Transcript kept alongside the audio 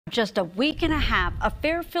Just a week and a half, a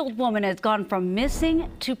Fairfield woman has gone from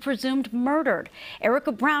missing to presumed murdered.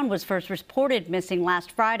 Erica Brown was first reported missing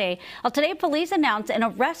last Friday. Well, today, police announced an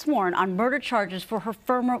arrest warrant on murder charges for her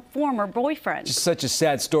former boyfriend. Just such a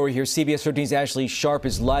sad story here. CBS 13's Ashley Sharp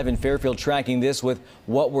is live in Fairfield tracking this with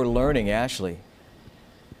what we're learning. Ashley.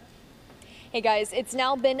 Hey guys, it's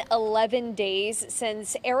now been 11 days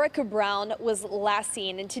since Erica Brown was last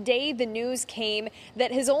seen, and today the news came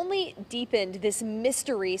that has only deepened this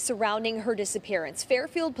mystery surrounding her disappearance.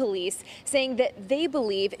 Fairfield police saying that they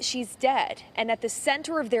believe she's dead, and at the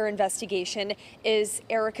center of their investigation is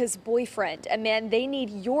Erica's boyfriend, a man they need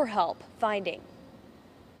your help finding.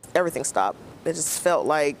 Everything stopped. It just felt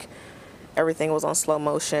like everything was on slow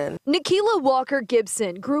motion. Nikila Walker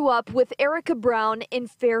Gibson grew up with Erica Brown in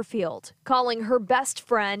Fairfield, calling her best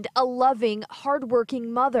friend a loving,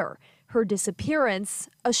 hardworking mother. Her disappearance,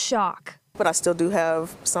 a shock. But I still do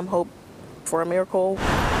have some hope for a miracle.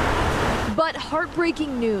 But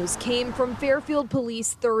heartbreaking news came from Fairfield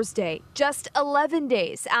police Thursday, just 11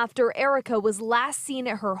 days after Erica was last seen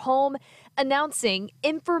at her home, announcing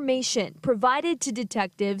information provided to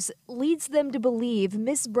detectives leads them to believe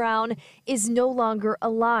Miss Brown is no longer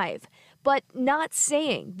alive, but not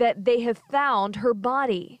saying that they have found her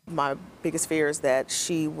body. My biggest fear is that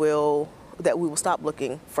we will stop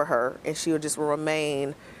looking for her, and she will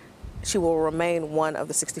remain one of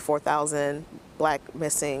the 64,000 Black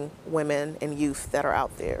missing women and youth that are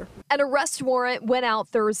out there. An arrest warrant went out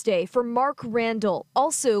Thursday for Mark Randle,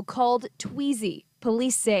 also called Tweezy.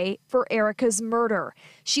 Police say for Erica's murder.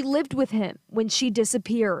 She lived with him when she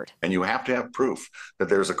disappeared. And you have to have proof that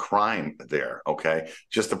there's a crime there, okay?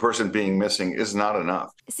 Just the person being missing is not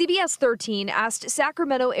enough. CBS 13 asked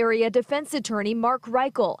Sacramento area defense attorney Mark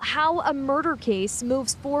Randle how a murder case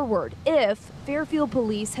moves forward if Fairfield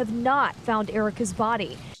police have not found Erica's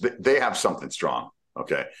body. They have something strong,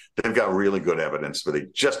 okay? They've got really good evidence, but they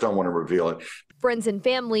just don't want to reveal it. Friends and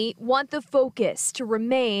family want the focus to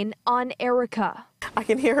remain on Erica. I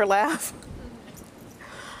can hear her laugh.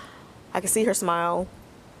 I can see her smile.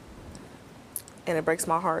 And it breaks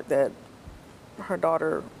my heart that her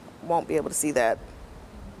daughter won't be able to see that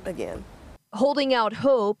again. Holding out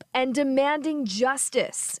hope and demanding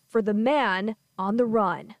justice for the man on the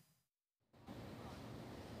run.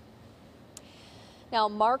 Now,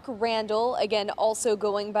 Mark Randle, again also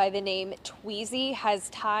going by the name Tweezy, has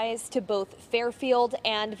ties to both Fairfield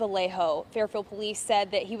and Vallejo. Fairfield police said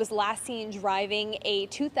that he was last seen driving a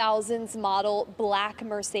 2000s model black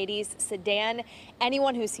Mercedes sedan.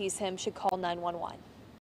 Anyone who sees him should call 911.